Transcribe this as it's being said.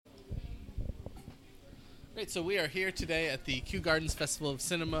Great, so we are here today at the Kew Gardens Festival of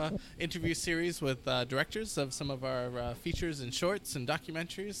Cinema interview series with directors of some of our features and shorts and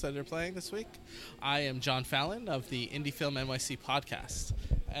documentaries that are playing this week. I am John Fallon of the Indie Film NYC podcast.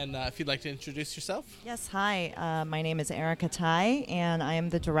 And if you'd like to introduce yourself. Yes, hi. My name is Erika Tai, and I am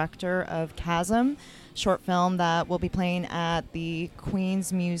the director of Chasm, short film that will be playing at the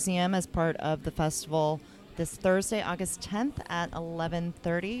Queens Museum as part of the festival this Thursday, August 10th at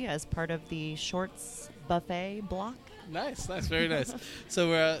 11:30 as part of the Shorts Buffet block. Nice, very nice.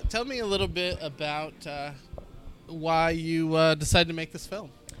 So tell me a little bit about why you decided to make this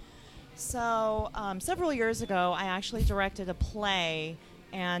film. So several years ago, I actually directed a play,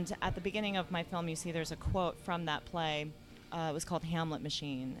 and at the beginning of my film, you see there's a quote from that play. It was called Hamlet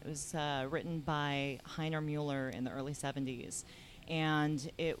Machine. It was written by Heiner Mueller in the early 70s,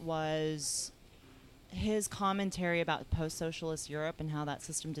 and it was his commentary about post-socialist Europe and how that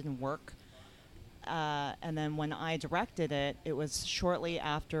system didn't work. And then when I directed it, it was shortly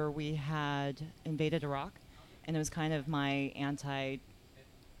after we had invaded Iraq, and it was kind of my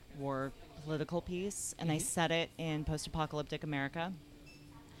anti-war political piece, and I set it in post-apocalyptic America.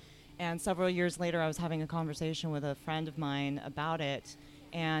 And several years later, I was having a conversation with a friend of mine about it,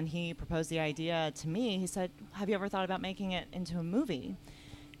 and he proposed the idea to me. He said, "Have you ever thought about making it into a movie?"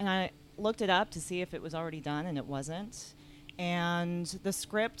 And I looked it up to see if it was already done, and it wasn't. And the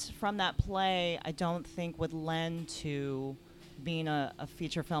script from that play, I don't think would lend to being a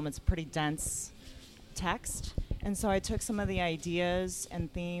feature film. It's pretty dense text. And so I took some of the ideas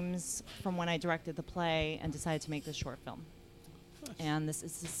and themes from when I directed the play and decided to make this short film. Nice. And this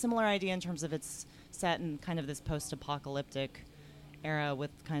is a similar idea in terms of it's set in kind of this post-apocalyptic era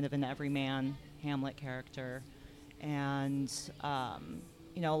with kind of an everyman Hamlet character. And,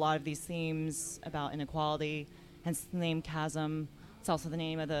 a lot of these themes about inequality, hence the name Chasm. It's also the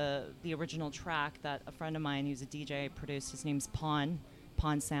name of the original track that a friend of mine who's a DJ produced. His name's Pawn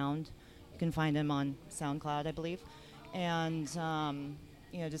Sound. You can find him on SoundCloud, I believe. And,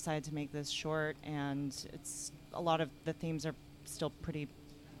 decided to make this short, and it's a lot of the themes are still pretty,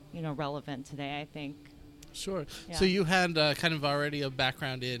 relevant today, I think. Sure. Yeah. So you had kind of already a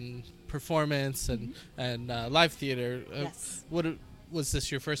background in performance and live theater. Yes. Was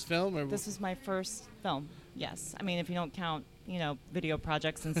this your first film? Or This was my first film, yes. I mean, if you don't count, video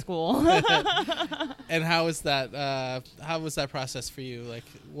projects in school. And how was that? How was that process for you? Like,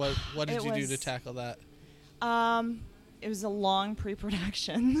 what did you do to tackle that? It was a long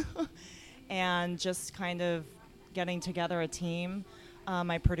pre-production, and just kind of getting together a team.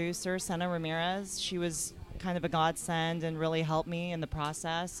 My producer, Senna Ramirez, she was kind of a godsend and really helped me in the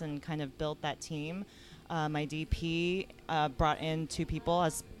process and kind of built that team. My DP brought in two people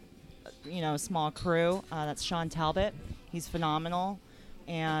as, a small crew. That's Sean Talbot. He's phenomenal.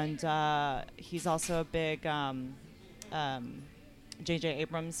 And he's also a big J.J.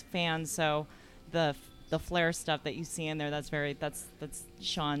 Abrams fan. So the Flair stuff that you see in there, that's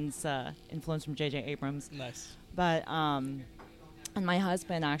Sean's influence from J.J. Abrams. Nice. But and my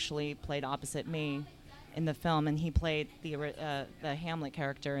husband actually played opposite me in the film, and he played the Hamlet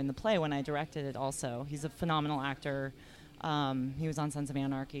character in the play when I directed it also. He's a phenomenal actor. He was on Sons of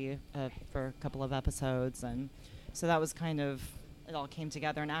Anarchy for a couple of episodes, and so that was kind of, it all came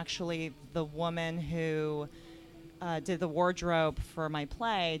together. And actually, the woman who did the wardrobe for my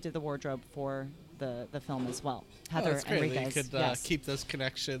play did the wardrobe for the film as well. Heather that's great. Enriquez. You could yes. keep those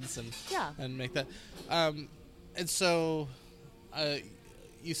connections and make that. And so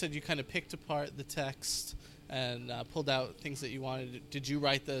you said you kind of picked apart the text and pulled out things that you wanted. Did you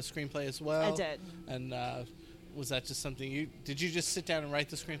write the screenplay as well? I did. And was that just something did you just sit down and write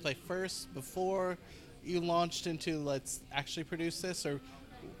the screenplay first before you launched into let's actually produce this? Or,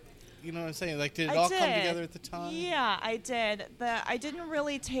 you know what I'm saying? Like, did it all come together at the time? Yeah, I did. I didn't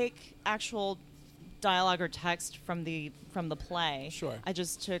really take actual dialogue or text from the play. Sure. I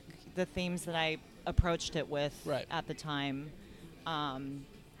just took the themes that I approached it with at the time.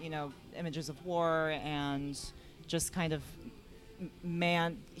 Images of war and just kind of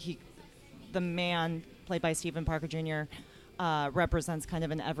the man played by Stephen Parker Jr. Represents kind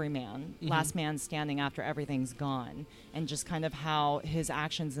of an everyman, last man standing after everything's gone, and just kind of how his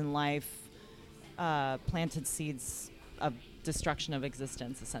actions in life planted seeds of destruction of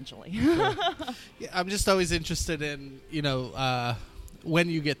existence, essentially. Sure. Yeah, I'm just always interested in, when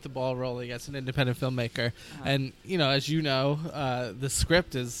you get the ball rolling as an independent filmmaker. And, as you know, the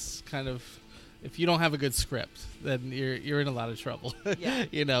script is kind of, if you don't have a good script, then you're in a lot of trouble.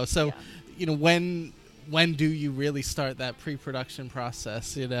 Yeah. So when do you really start that pre-production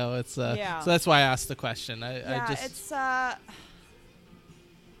process? It's so that's why I asked the question.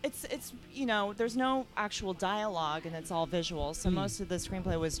 It's there's no actual dialogue and it's all visual. So most of the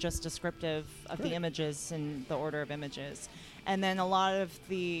screenplay was just descriptive of the images and the order of images. And then a lot of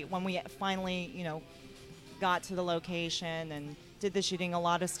when we finally, got to the location and did the shooting, a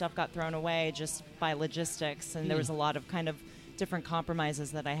lot of stuff got thrown away just by logistics, and there was a lot of kind of different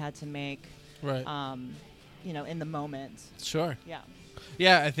compromises that I had to make. Right. In the moment. Sure. Yeah.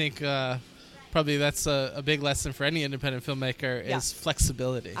 Yeah, I think probably that's a big lesson for any independent filmmaker is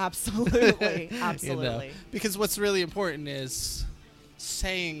flexibility. Absolutely. Absolutely. Because what's really important is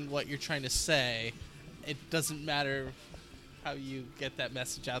saying what you're trying to say. It doesn't matter how you get that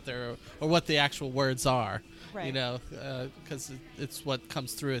message out there or what the actual words are. Right. Because it's what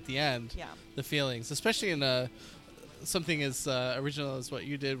comes through at the end. Yeah. The feelings, especially in something as original as what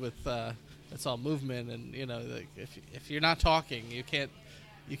you did with it's all movement, and if you're not talking, you can't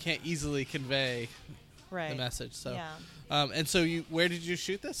easily convey the message. So, and so where did you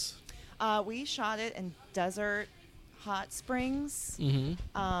shoot this? We shot it in Desert Hot Springs,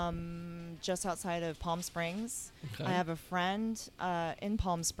 just outside of Palm Springs. Okay. I have a friend in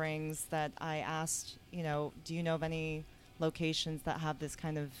Palm Springs that I asked, do you know of any locations that have this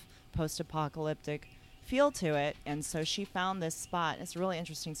kind of post-apocalyptic feel to it? And so she found this spot. It's a really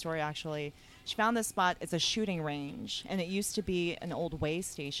interesting story, actually. She found this spot. It's a shooting range, and it used to be an old way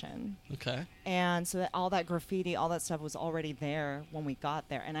station. Okay. And so all that graffiti, all that stuff was already there when we got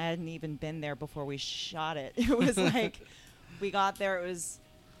there, and I hadn't even been there before we shot it. It was like we got there.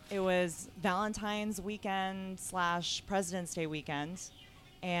 It was Valentine's weekend / President's Day weekend,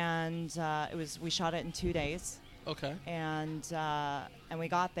 and we shot it in 2 days. Okay. And we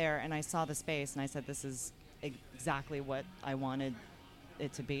got there, and I saw the space, and I said, "This is exactly what I wanted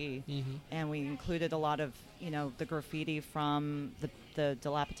it to be." And we included a lot of the graffiti from the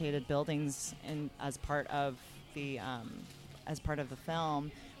dilapidated buildings as part of the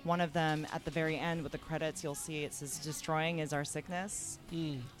film. One of them at the very end with the credits, you'll see it says "Destroying is our sickness."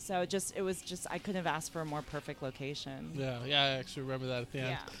 So it was just I couldn't have asked for a more perfect location. Yeah, I actually remember that at the end.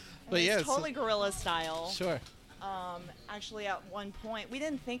 Yeah, but it's totally guerrilla style. Sure. Actually, at one point, we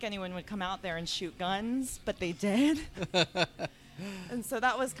didn't think anyone would come out there and shoot guns, but they did. And so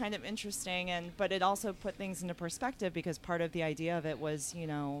that was kind of interesting, but it also put things into perspective, because part of the idea of it was,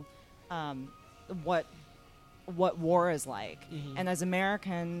 what war is like. And as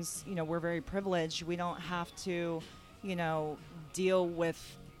Americans, we're very privileged. We don't have to, deal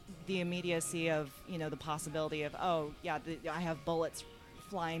with the immediacy of, the possibility of, I have bullets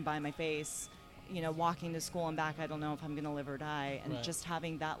flying by my face, walking to school and back. I don't know if I'm going to live or die. And just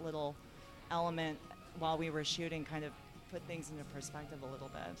having that little element while we were shooting kind of put things into perspective a little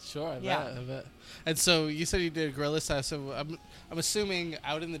bit. Sure, I bet. And so you said you did guerrilla style. So I'm assuming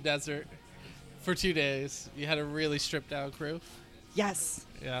out in the desert for 2 days, you had a really stripped down crew. Yes.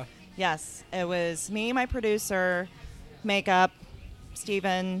 Yeah. Yes, it was me, my producer, makeup,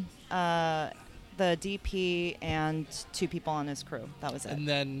 Steven, the DP, and 2 people on his crew. That was it. And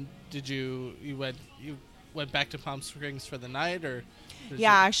then you went back to Palm Springs for the night, or?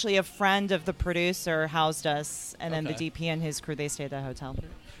 Yeah, actually, a friend of the producer housed us, and then the DP and his crew, they stayed at a hotel.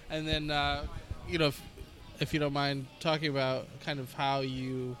 And then, if you don't mind talking about kind of how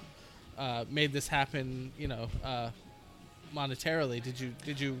you made this happen, monetarily.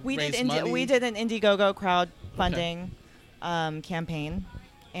 Did you raise money? We did an Indiegogo crowdfunding campaign,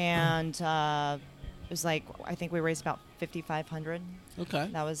 and it was like, I think we raised about $5,500. Okay,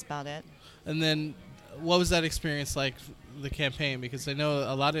 that was about it. And then, what was that experience like? The campaign, because I know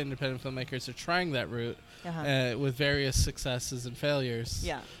a lot of independent filmmakers are trying that route with various successes and failures.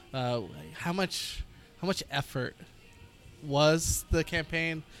 Yeah. How much effort was the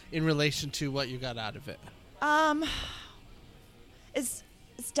campaign in relation to what you got out of it? It's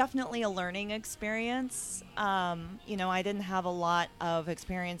definitely a learning experience. I didn't have a lot of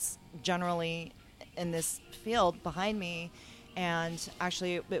experience generally in this field behind me, and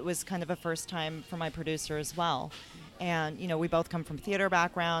actually it was kind of a first time for my producer as well. And, we both come from theater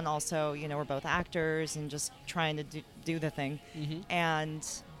background. Also, we're both actors and just trying to do the thing. And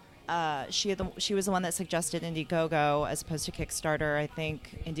she was the one that suggested Indiegogo as opposed to Kickstarter. I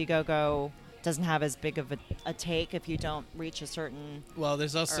think Indiegogo doesn't have as big of a take if you don't reach a certain... Well,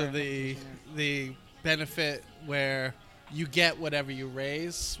 there's also the benefit where you get whatever you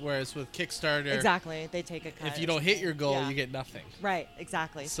raise, whereas with Kickstarter... Exactly. They take a cut. If you don't hit your goal, you get nothing. Right,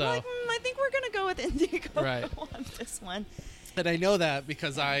 exactly. So I think we're going to go with Indiegogo on this one. And I know that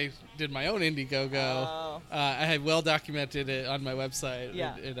because I did my own Indiegogo. I had well documented it on my website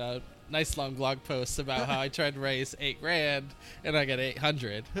in a nice long blog post about how I tried to raise $8,000 and I got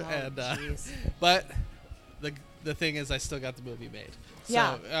 800. But the thing is, I still got the movie made.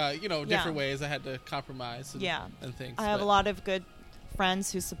 Yeah. So, different ways I had to compromise and things. I have a lot of good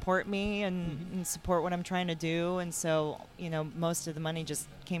friends who support me and support what I'm trying to do. And so, most of the money just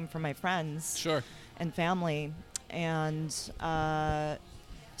came from my friends and family. And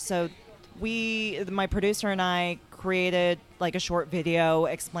so my producer and I created like a short video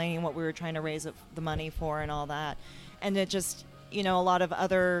explaining what we were trying to raise the money for and all that. And it just, a lot of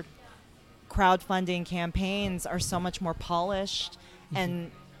other crowdfunding campaigns are so much more polished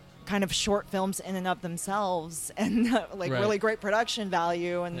and kind of short films in and of themselves and really great production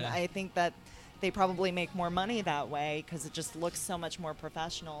value. And I think that they probably make more money that way because it just looks so much more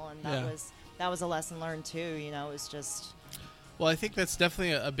professional. And that was a lesson learned too. It was just. Well, I think that's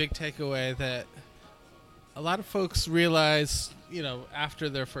definitely a big takeaway that a lot of folks realize, after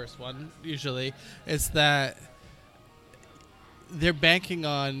their first one, usually, is that they're banking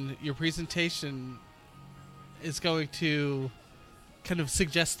on your presentation is going to kind of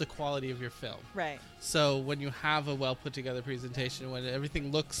suggest the quality of your film. Right. So when you have a well put together presentation, when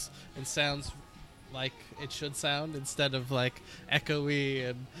everything looks and sounds like it should sound instead of like echoey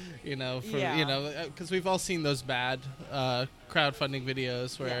and because we've all seen those bad crowdfunding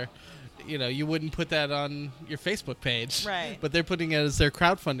videos where you wouldn't put that on your Facebook page, right? But they're putting it as their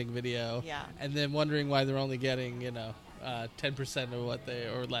crowdfunding video, yeah, and then wondering why they're only getting 10% of what they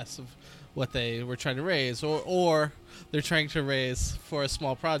or less of what they were trying to raise, or they're trying to raise for a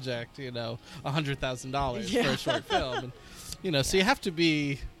small project, $100,000 for a short film, and so you have to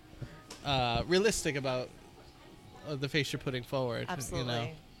be realistic about the face you're putting forward.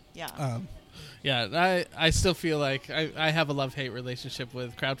 Absolutely. I still feel like I have a love-hate relationship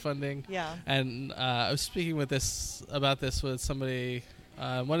with crowdfunding. Yeah. And I was speaking about this with somebody,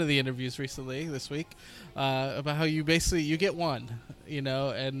 one of the interviews recently this week, about how you get one,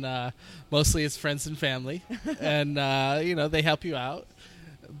 and mostly it's friends and family, and they help you out,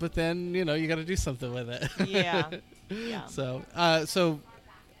 but then you got to do something with it. Yeah. Yeah. So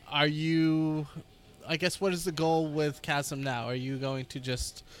are you? I guess what is the goal with Chasm now? Are you going to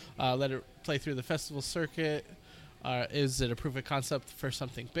just let it play through the festival circuit? Is it a proof of concept for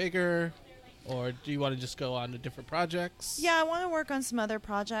something bigger? Or do you want to just go on to different projects? Yeah, I want to work on some other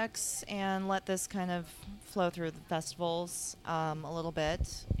projects and let this kind of flow through the festivals a little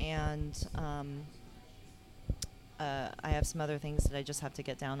bit. And I have some other things that I just have to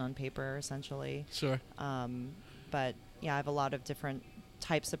get down on paper, essentially. Sure. But, yeah, I have a lot of different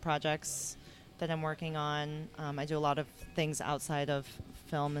types of projects that I'm working on. I do a lot of things outside of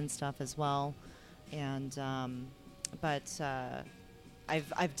film and stuff as well. And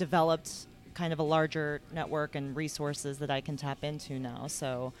I've developed kind of a larger network and resources that I can tap into now.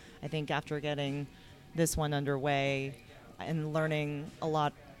 So I think after getting this one underway and learning a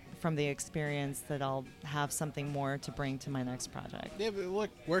lot from the experience, that I'll have something more to bring to my next project. Yeah, but look,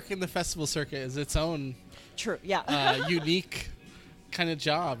 working the festival circuit is its own unique kind of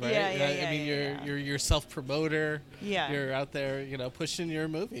job, right? Yeah, I mean, you're self-promoter. Yeah. You're out there, pushing your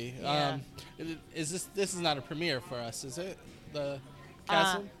movie. Yeah. This is not a premiere for us, is it? The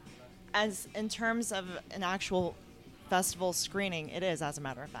Chasm? As in terms of an actual festival screening, it is, as a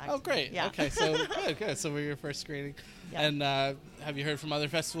matter of fact. Oh, great. Yeah. Okay, so good. So we're your first screening. Yeah. And have you heard from other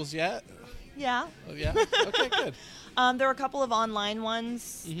festivals yet? Yeah. Oh, yeah? Okay, good. There were a couple of online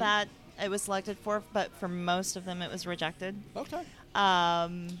ones that it was selected for, but for most of them it was rejected. Okay.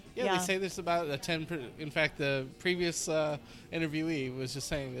 They say there's about a 10%. In fact, the previous interviewee was just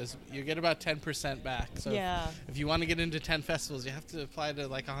saying this: you get about 10% back. So if you want to get into 10 festivals, you have to apply to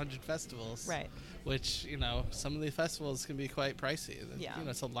like 100 festivals. Right. Which some of the festivals can be quite pricey. Yeah.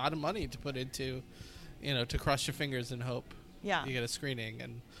 It's a lot of money to put into, to cross your fingers and hope. Yeah. You get a screening,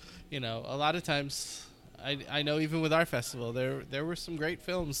 and a lot of times, I know even with our festival, there were some great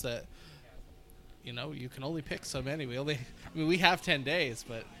films that. You can only pick so many. We have 10 days,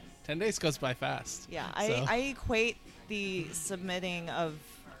 but 10 days goes by fast. Yeah, I equate the submitting of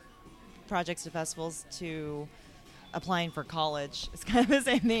projects to festivals to applying for college. It's kind of the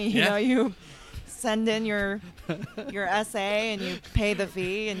same thing. You send in your essay and you pay the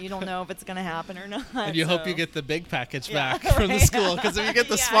fee, and you don't know if it's going to happen or not. And you hope you get the big package back from the school, because if you get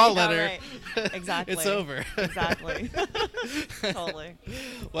the small letter, exactly, it's over. Exactly. Totally.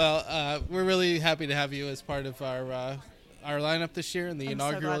 Well, we're really happy to have you as part of our lineup this year in the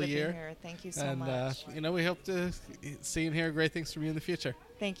inaugural so glad year. To be here. Thank you so much. And we hope to see and hear great things from you in the future.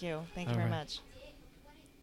 Thank you. Thank you very much.